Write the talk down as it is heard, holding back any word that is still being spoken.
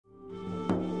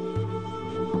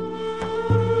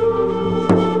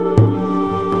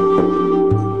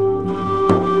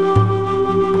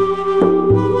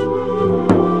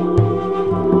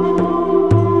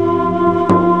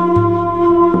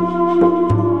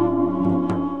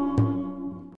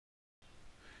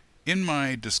In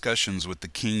my discussions with the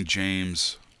King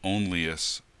James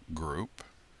Onlyists group,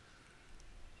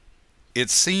 it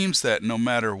seems that no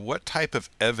matter what type of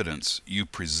evidence you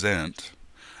present,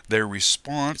 their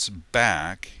response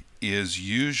back is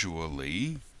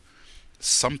usually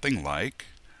something like,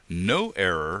 "No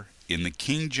error in the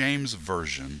King James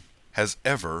Version has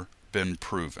ever been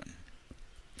proven."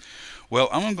 Well,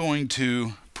 I'm going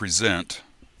to present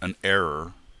an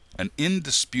error, an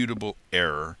indisputable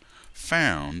error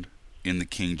found in the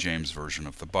King James Version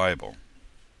of the Bible.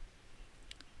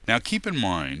 Now keep in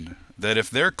mind that if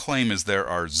their claim is there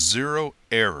are 0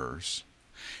 errors,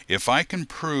 if I can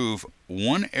prove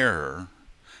 1 error,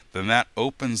 then that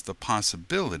opens the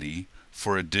possibility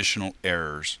for additional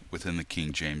errors within the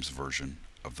King James Version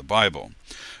of the Bible.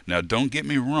 Now don't get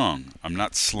me wrong, I'm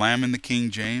not slamming the King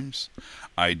James.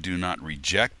 I do not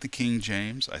reject the King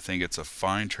James. I think it's a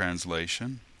fine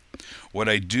translation. What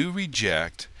I do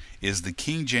reject is the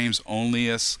King James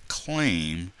Onlyists'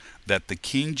 claim that the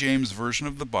King James Version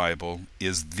of the Bible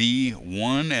is the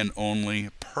one and only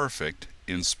perfect,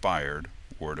 inspired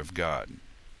Word of God.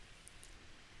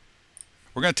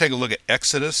 We're going to take a look at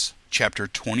Exodus chapter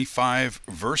 25,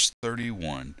 verse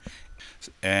 31.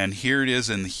 And here it is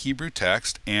in the Hebrew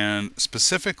text, and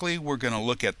specifically we're going to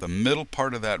look at the middle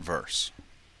part of that verse.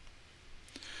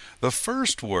 The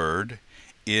first word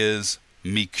is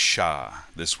miksha.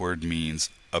 This word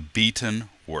means a beaten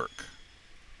work.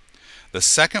 The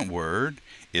second word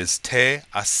is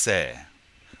te'aseh,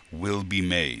 will be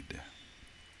made.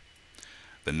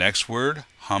 The next word,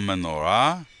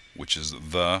 hamenorah, which is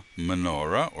the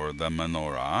menorah or the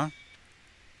menorah.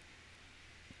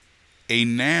 A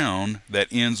noun that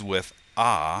ends with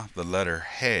a, the letter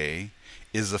he,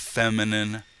 is a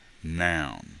feminine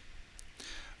noun.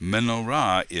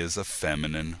 Menorah is a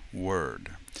feminine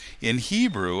word. In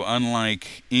Hebrew,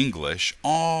 unlike English,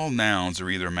 all nouns are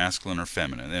either masculine or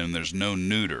feminine, and there's no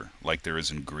neuter like there is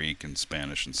in Greek and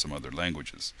Spanish and some other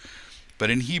languages.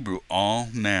 But in Hebrew, all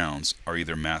nouns are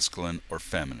either masculine or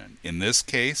feminine. In this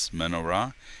case,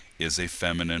 menorah is a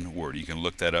feminine word. You can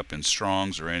look that up in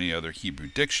Strong's or any other Hebrew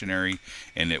dictionary,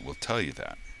 and it will tell you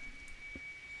that.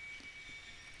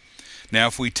 Now,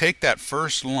 if we take that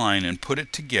first line and put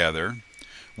it together,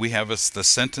 we have the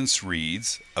sentence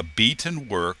reads, "A beaten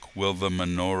work will the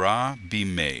menorah be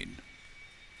made."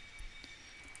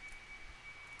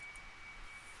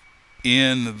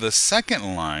 In the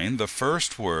second line, the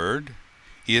first word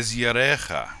is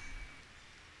yerecha.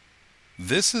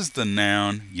 This is the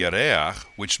noun yereach,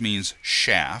 which means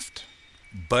shaft,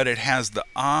 but it has the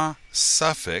a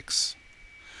suffix,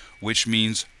 which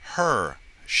means her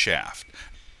shaft.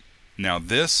 Now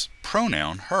this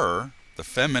pronoun, her, the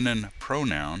feminine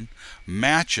pronoun,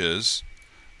 matches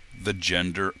the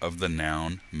gender of the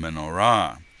noun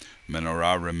menorah.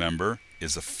 Menorah, remember,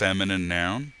 is a feminine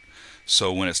noun.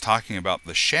 So when it's talking about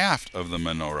the shaft of the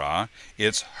menorah,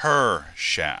 it's her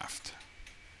shaft.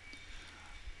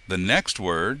 The next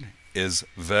word is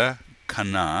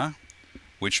ve'kana,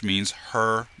 which means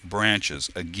her branches.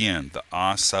 Again, the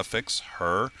a suffix,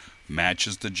 her,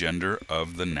 matches the gender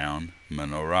of the noun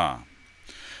menorah.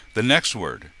 The next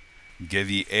word,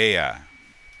 gevi'ea,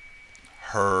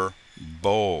 her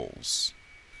bowls.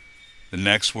 The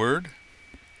next word,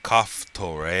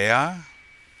 kaftorea,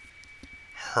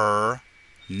 her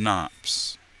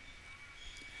knops.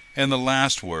 And the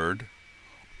last word,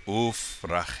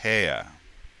 ufrachea,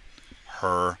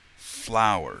 her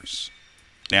flowers.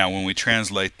 Now, when we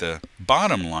translate the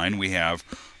bottom line, we have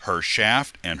her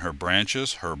shaft and her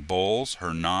branches, her bowls,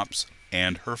 her knops,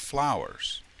 and her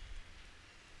flowers.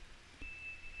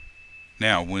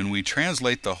 Now, when we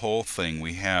translate the whole thing,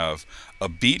 we have, "A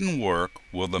beaten work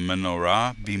will the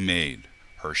menorah be made,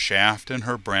 her shaft and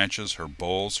her branches, her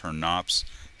bowls, her knops,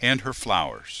 and her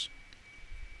flowers."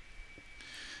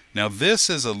 Now, this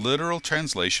is a literal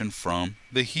translation from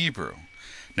the Hebrew.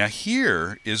 Now,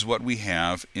 here is what we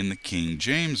have in the King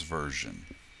James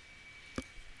Version.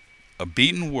 "A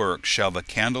beaten work shall the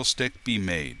candlestick be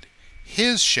made,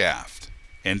 his shaft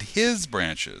and his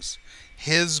branches,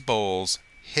 his bowls,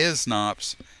 his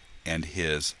knops, and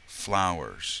his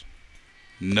flowers."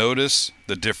 Notice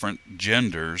the different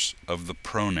genders of the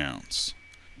pronouns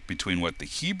between what the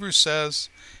Hebrew says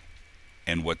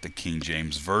and what the King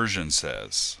James Version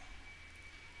says.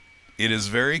 It is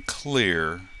very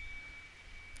clear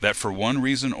that for one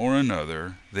reason or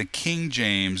another, the King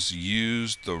James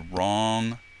used the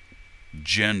wrong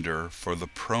gender for the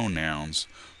pronouns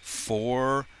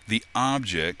for the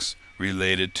objects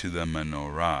related to the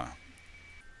menorah.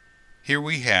 Here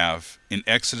we have, in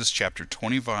Exodus chapter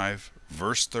 25,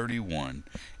 verse 31,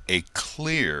 a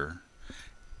clear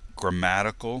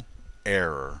grammatical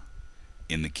error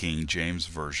in the King James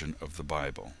Version of the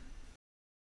Bible.